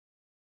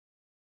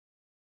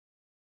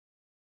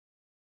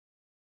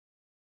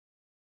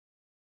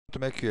To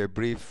make you a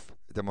brief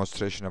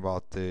demonstration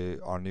about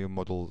our new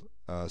model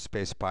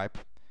SpacePipe.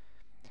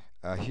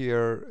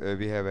 Here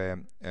we have a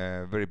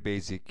very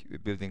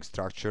basic building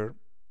structure,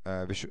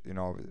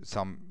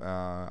 some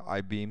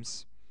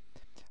I-beams,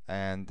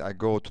 and I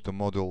go to the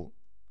model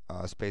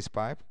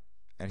SpacePipe,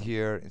 and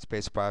here in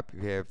SpacePipe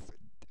we have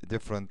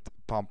different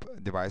pump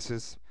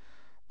devices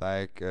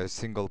like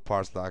single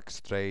parts like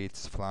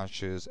straights,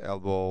 flanges,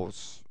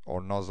 elbows,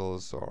 or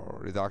nozzles, or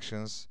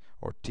reductions,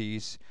 or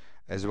tees,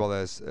 as well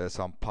as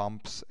some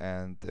pumps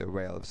and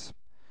valves.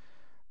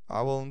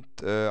 I will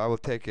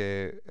take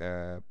a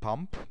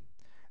pump.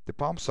 The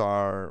pumps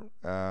are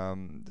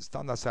the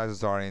standard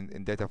sizes are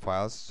in data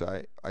files,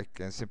 so I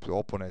can simply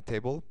open a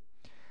table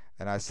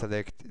and I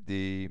select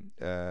the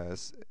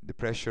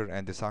pressure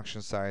and the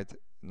suction side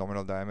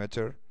nominal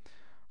diameter.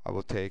 I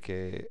will take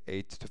a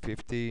 8 to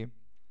 50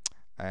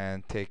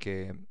 and take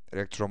a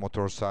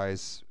electromotor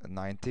size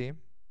 90.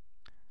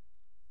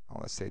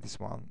 Let's say this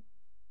one.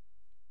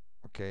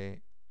 Okay,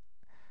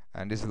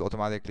 and this will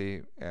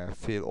automatically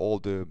fill all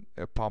the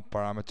pump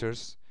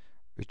parameters,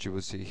 which you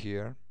will see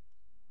here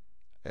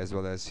as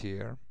well as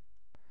here,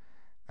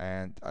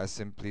 and I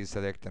simply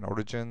select an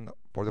origin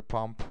for the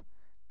pump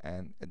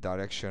and a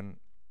direction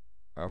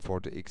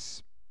for the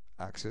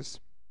x-axis.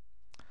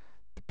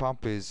 The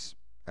pump is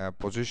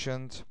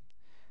positioned,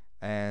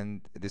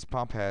 and this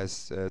pump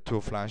has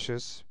two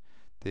flanges,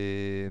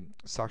 the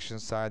suction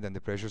side and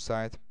the pressure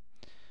side.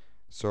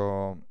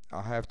 So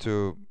I have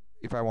to,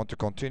 if I want to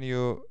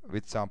continue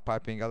with some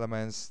piping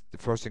elements, the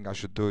first thing I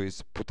should do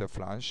is put a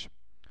flange.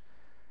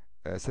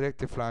 Select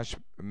the flange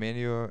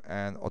menu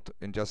and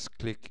just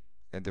click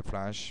in the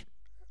flange.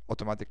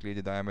 Automatically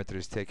the diameter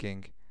is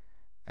taking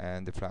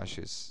and the flange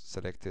is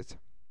selected.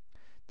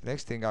 The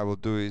next thing I will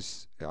do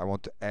is I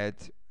want to add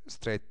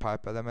straight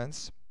pipe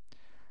elements.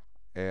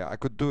 I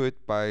could do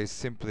it by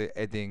simply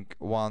adding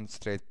one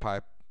straight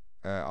pipe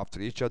after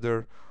each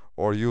other,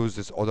 or use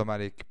this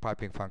automatic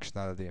piping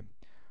functionality.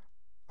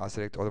 I'll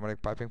select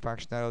automatic piping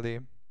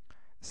functionality,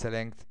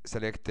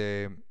 select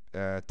the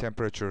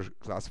temperature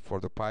class for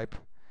the pipe.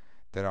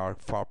 There are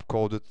FARP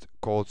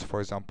codes.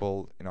 For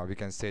example, we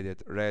can say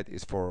that red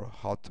is for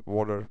hot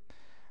water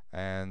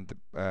and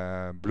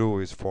blue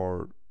is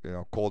for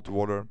cold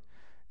water.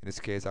 In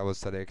this case, I will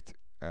select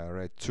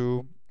red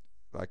 2,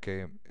 like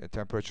a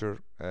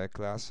temperature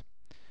class,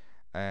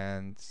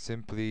 and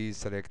simply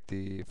select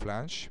the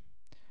flange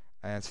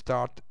and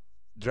start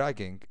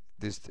dragging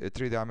this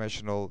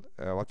three-dimensional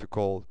what we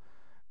call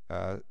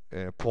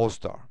pole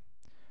star.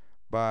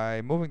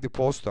 By moving the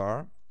pole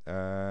star,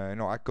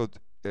 I could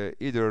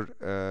either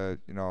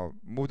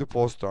move the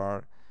pole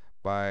star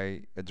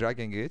by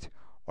dragging it,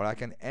 or I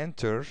can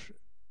enter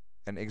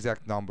an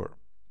exact number.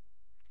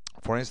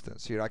 For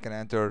instance, here I can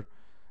enter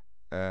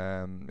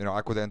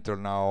I could enter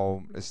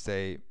now, let's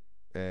say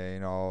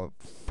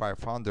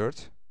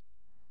 500,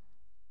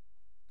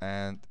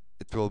 and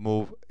it will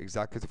move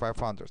exactly to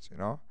 500,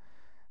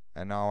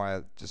 and now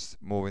I'll just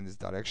move in this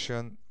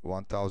direction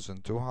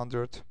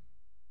 1200,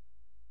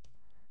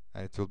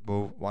 and it will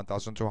move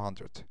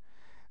 1200.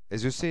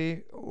 As you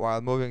see,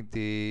 while moving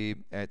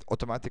it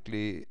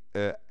automatically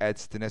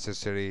adds the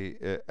necessary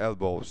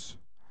elbows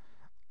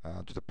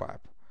to the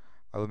pipe.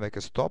 I will make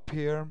a stop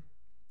here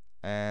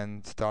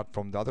and start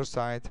from the other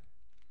side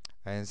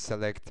and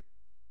select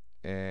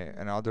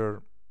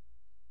another.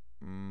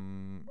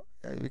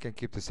 We can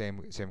keep the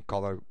same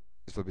color.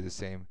 This will be the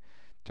same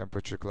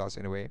temperature class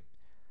anyway.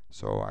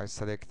 So I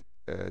select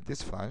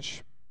this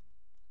flange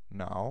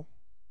now,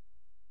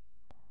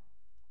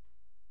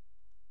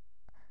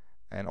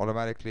 and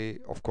automatically,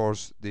 of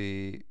course,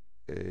 the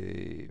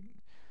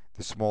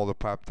smaller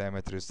pipe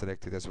diameter is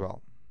selected as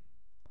well.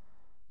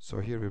 So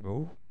here we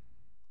move,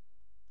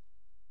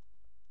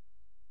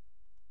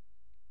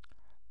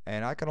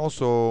 and I can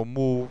also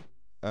move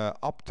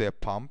up the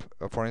pump.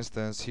 For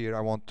instance, here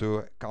I want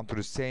to come to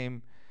the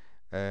same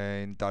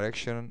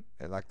direction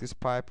like this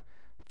pipe.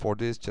 For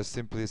this, just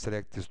simply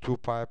select this 2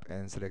 pipe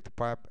and select the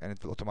pipe, and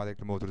it will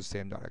automatically move to the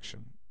same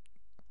direction.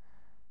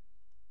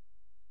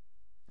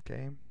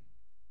 Okay.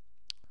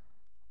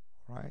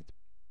 Right.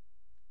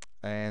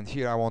 And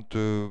here I want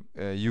to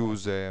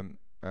use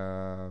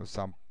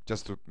some,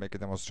 just to make a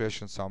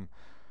demonstration, some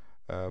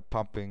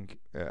pumping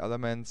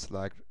elements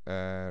like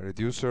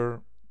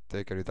reducer.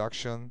 Take a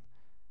reduction,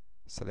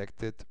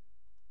 select it.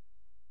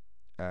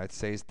 It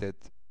says that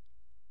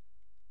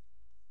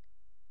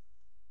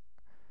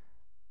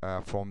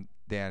from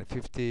DN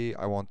 50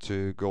 I want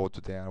to go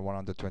to DN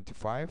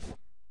 125,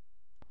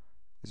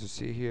 as you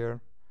see here,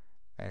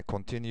 and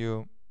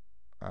continue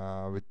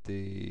with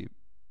the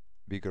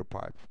bigger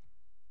pipe.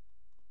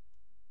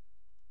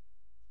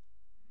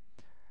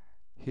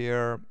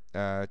 Here,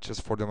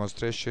 just for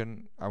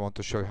demonstration, I want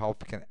to show you how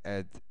we can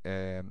add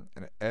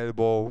an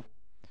elbow.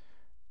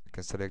 You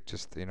can select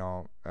just the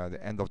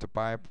end of the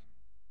pipe,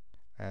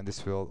 and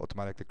this will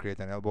automatically create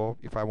an elbow.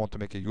 If I want to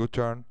make a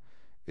U-turn,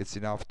 it's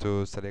enough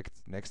to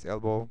select next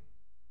elbow,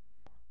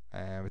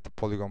 and with the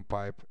polygon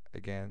pipe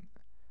again,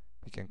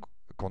 we can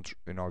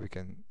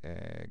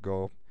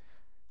go.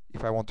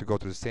 If I want to go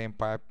to the same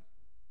pipe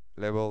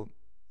level,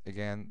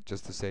 again,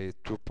 just to say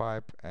 2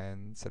 pipe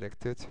and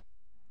select it,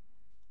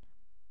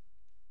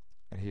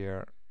 and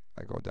here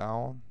I go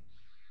down.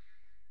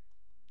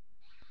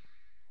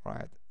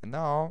 Right, and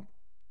now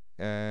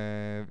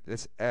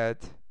let's add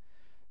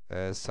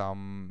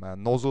some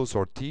nozzles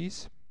or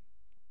T's.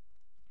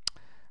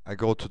 I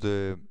go to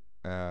the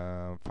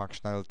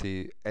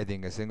functionality,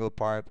 adding a single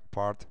part.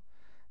 I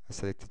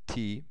select the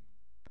T.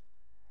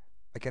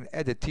 I can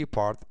add a T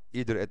part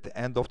either at the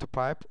end of the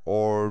pipe,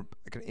 or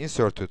I can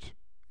insert it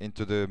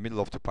into the middle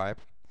of the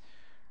pipe.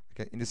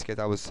 In this case,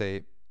 I would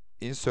say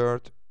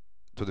insert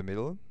to the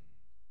middle,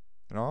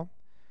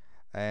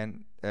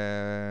 and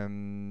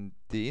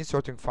the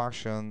inserting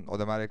function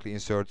automatically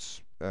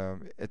inserts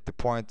at the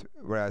point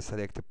where I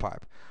select the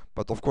pipe.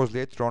 But of course,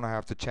 later on I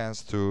have the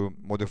chance to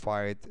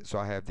modify it, so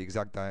I have the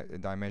exact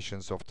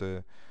dimensions of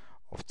the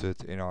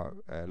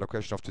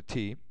location of the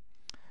T.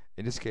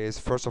 In this case,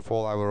 first of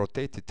all, I will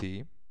rotate the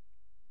T,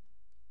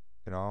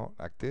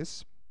 like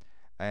this.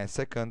 And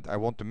second, I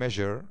want to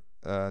measure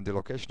the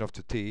location of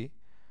the T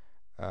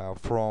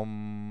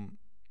from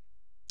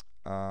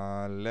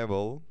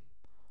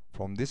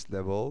this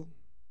level.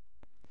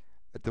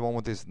 At the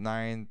moment is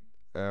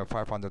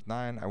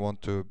 509. I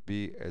want to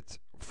be at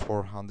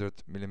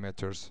 400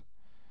 millimeters,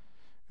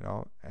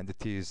 and the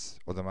T is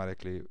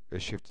automatically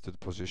shifted to the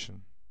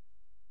position.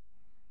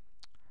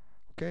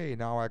 Okay,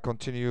 now I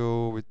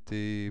continue with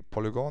the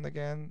polygon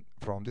again.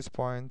 From this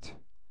point,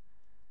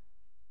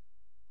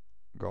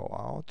 go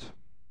out,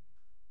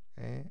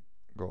 okay,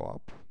 go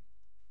up,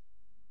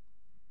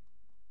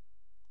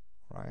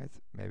 right,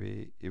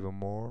 maybe even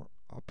more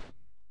up.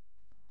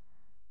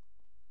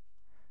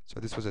 So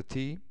this was a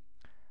T.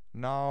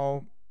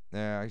 Now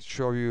I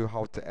show you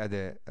how to add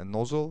a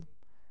nozzle.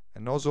 A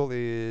nozzle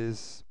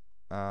is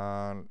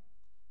will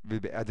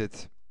be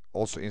added,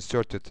 also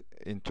inserted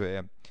into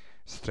a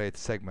straight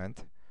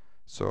segment.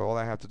 So all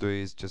I have to do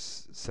is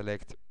just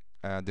select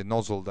the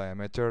nozzle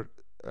diameter.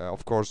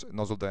 Of course,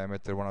 nozzle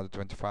diameter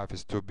 125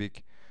 is too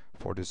big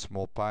for this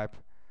small pipe.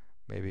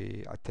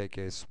 Maybe I take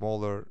a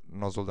smaller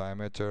nozzle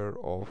diameter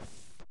of,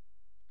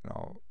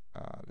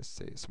 let's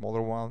say a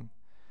smaller one,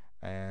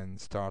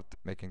 and start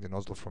making the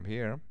nozzle from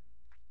here.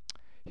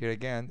 Here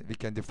again, we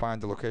can define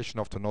the location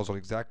of the nozzle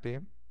exactly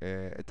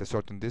at a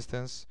certain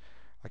distance.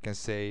 I can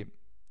say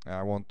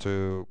I want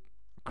to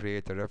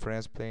create a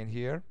reference plane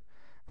here.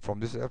 From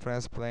this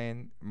reference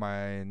plane,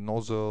 my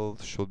nozzle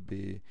should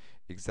be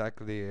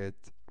exactly at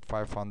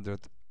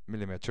 500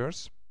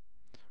 millimeters.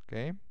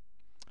 Okay,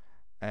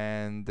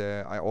 and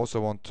I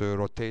also want to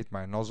rotate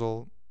my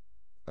nozzle,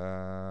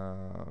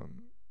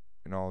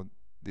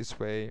 this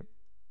way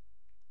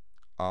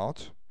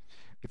out.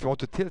 If you want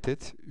to tilt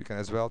it, you can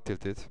as well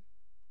tilt it.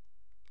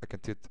 I can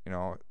tilt,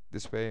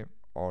 this way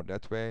or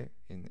that way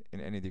in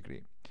any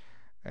degree,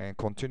 and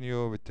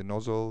continue with the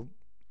nozzle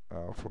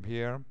from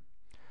here.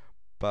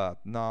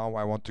 But now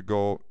I want to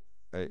go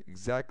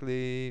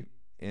exactly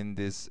in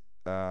this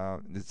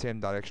the same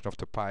direction of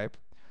the pipe.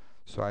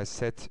 So I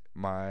set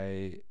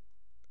my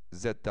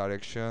Z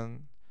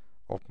direction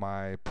of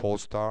my pole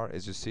star,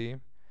 as you see.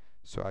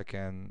 So I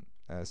can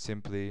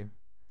simply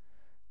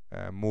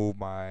move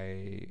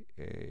my,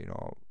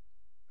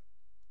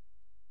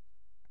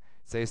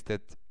 says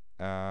that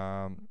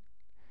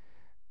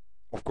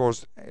of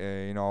course,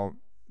 the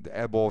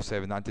elbows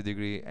have a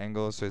 90-degree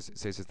angle, so it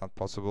says it's not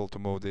possible to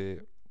move this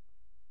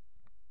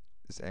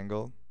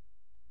angle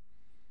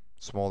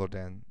smaller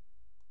than.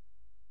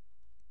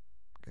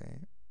 Okay,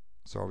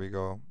 so we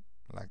go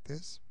like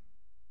this.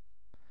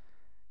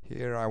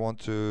 Here I want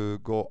to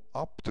go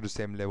up to the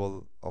same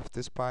level of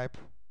this pipe,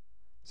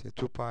 say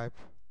 2 pipe.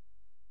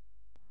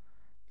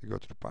 We go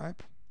to the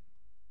pipe.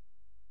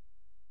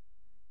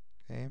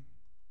 Okay,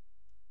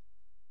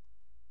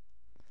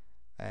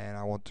 and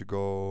I want to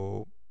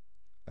go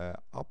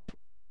up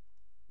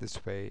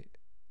this way,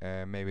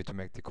 maybe to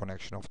make the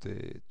connection of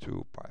the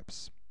 2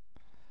 pipes.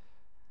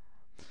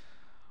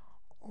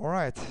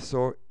 Alright,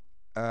 so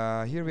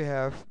here we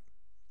have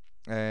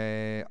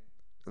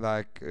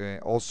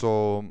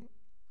also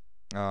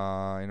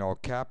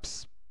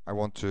caps. I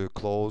want to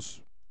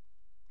close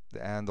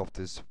the end of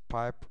this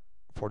pipe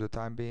for the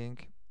time being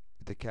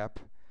with the cap.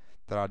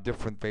 There are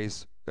different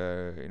ways,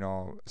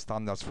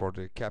 standards for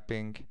the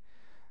capping.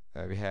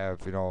 We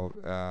have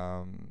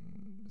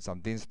some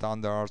DIN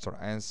standards, or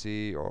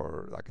ANSI,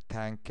 or like a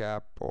tank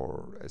cap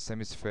or a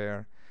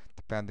semisphere.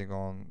 Depending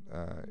on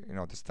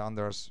the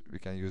standards, we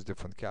can use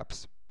different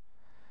caps.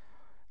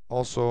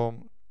 Also,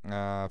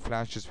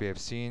 flanges we have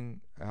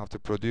seen how to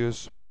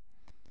produce,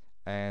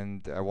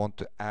 and I want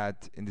to add,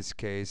 in this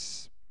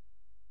case,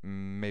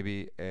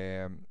 maybe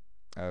a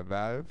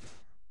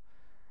valve.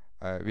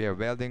 We have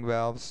welding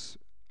valves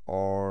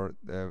or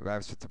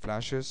valves with the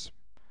flanges.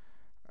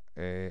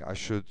 I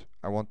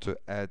want to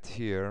add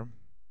here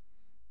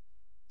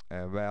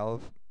a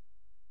valve,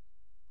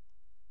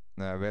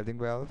 a welding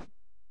valve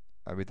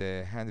with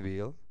a hand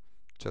wheel.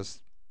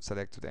 Just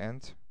select to the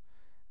end,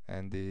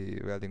 and the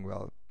welding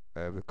valve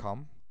will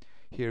come.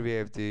 Here we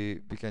have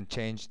we can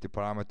change the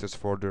parameters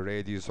for the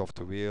radius of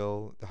the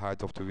wheel, the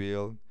height of the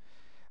wheel,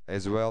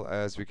 as well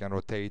as we can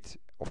rotate,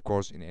 of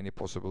course, in any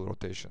possible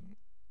rotation,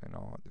 the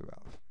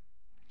valve.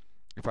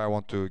 If I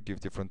want to give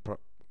different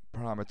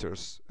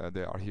parameters,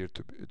 they are here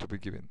to be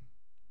given.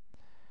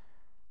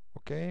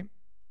 Okay,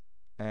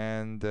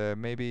 and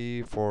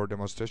maybe for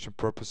demonstration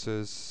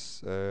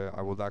purposes,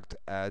 I would like to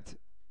add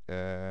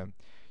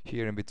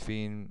here in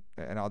between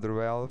another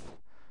valve.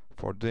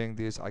 For doing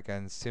this, I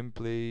can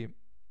simply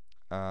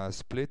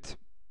split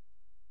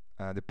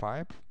the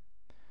pipe.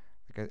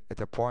 At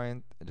a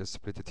point, I just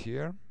split it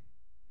here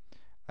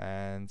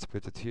and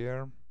split it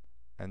here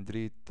and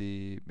delete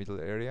the middle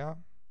area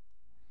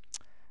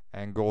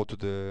and go to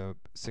the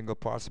single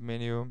parts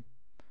menu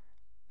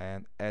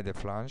and add a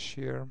flange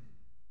here.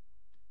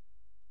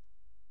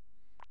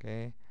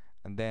 Okay,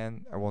 and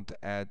then I want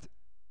to add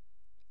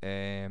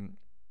a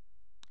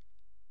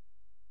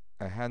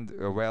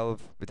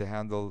valve with a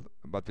handle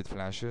but with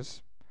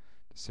flanges.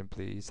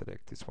 Simply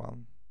select this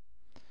one.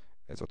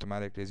 It's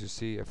automatically, as you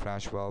see, a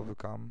flange valve will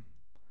come.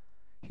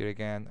 Here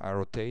again, I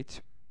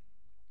rotate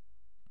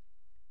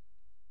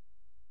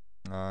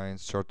in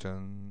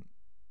certain,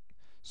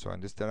 so in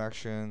this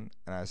direction,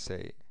 and I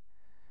say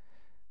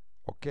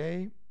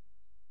OK,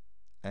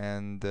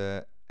 and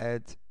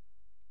add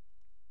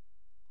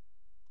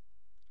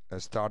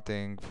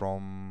starting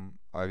from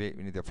we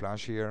need a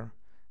flange here,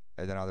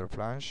 add another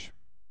flange,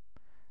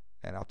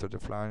 and after the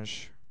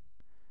flange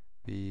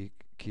we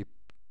keep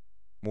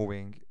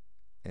moving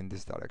in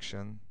this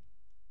direction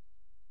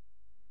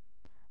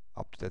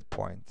up to that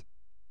point,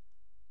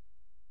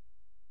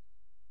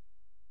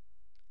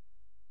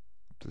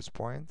 up to this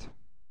point.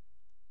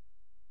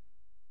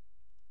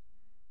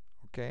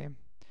 Okay,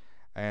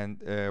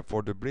 and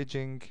for the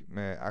bridging,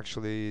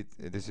 actually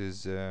this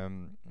is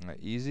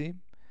easy.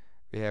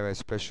 We have a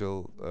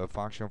special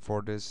function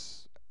for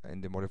this in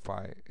the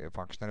modify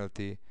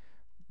functionality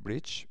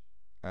bridge.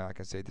 I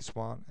can say this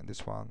one and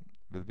this one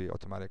will be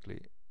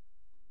automatically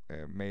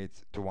made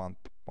to one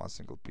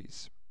single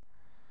piece.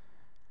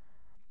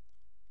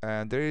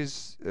 And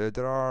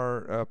there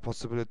are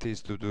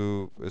possibilities to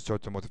do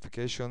certain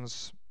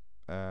modifications,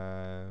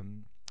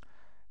 and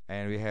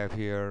we have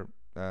here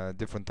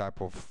different type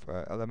of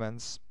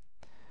elements.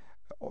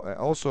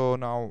 Also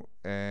now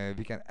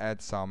we can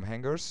add some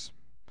hangers.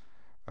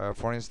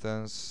 For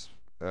instance,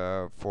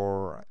 I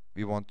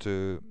want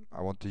to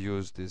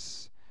use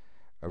this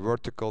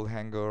vertical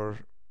hanger,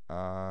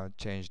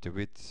 change the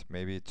width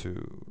maybe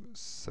to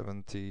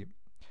 70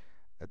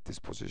 at this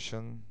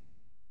position.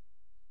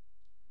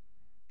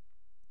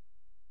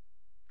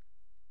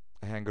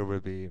 A hanger will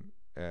be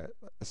a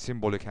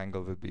symbolic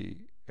hanger will be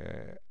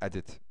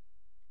added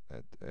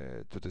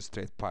to the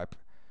straight pipe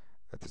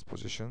at this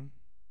position.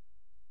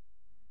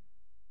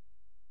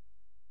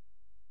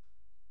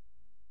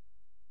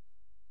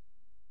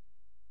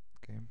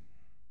 Okay.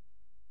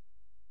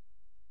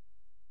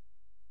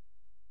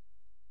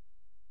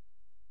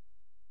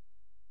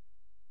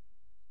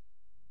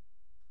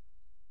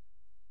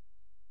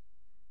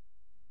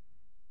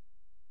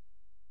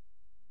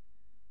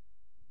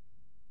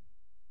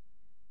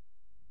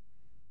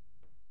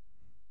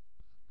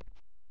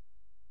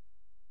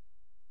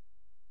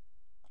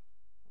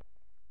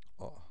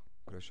 Oh,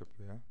 crash up,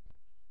 yeah.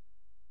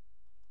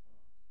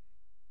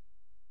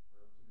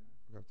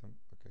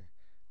 Okay.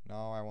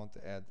 Now I want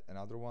to add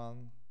another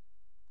one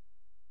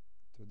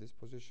to this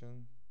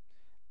position.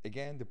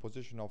 Again, the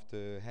position of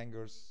the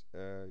hangers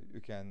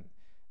you can,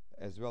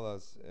 as well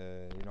as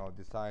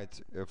decide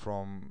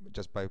from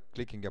just by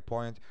clicking a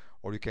point,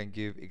 or you can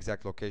give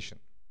exact location.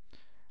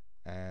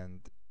 And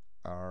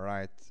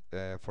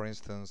for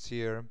instance,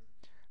 here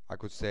I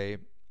could say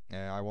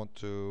I want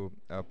to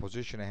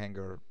position a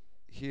hanger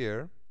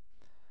here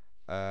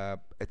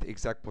at the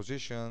exact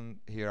position.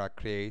 Here I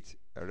create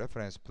a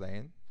reference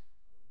plane.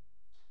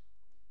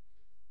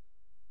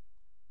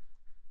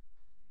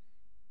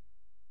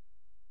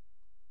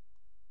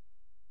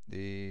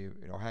 The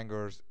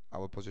hangers I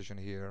will position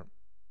here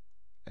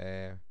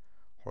a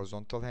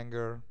horizontal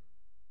hanger.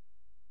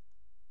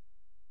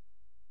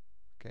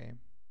 Okay,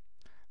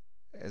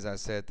 as I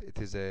said, it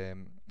is a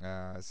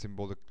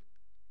symbolic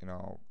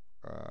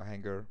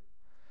hanger,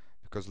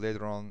 because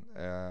later on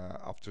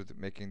after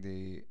making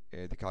the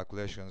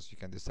calculations, you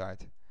can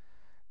decide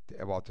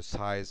about the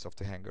size of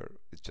the hanger.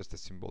 It's just a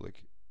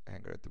symbolic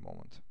hanger at the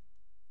moment.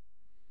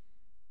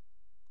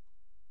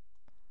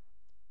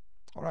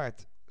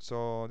 Alright,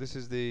 so this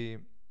is the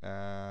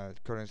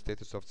current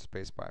status of the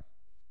SpacePipe.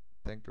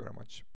 Thank you very much.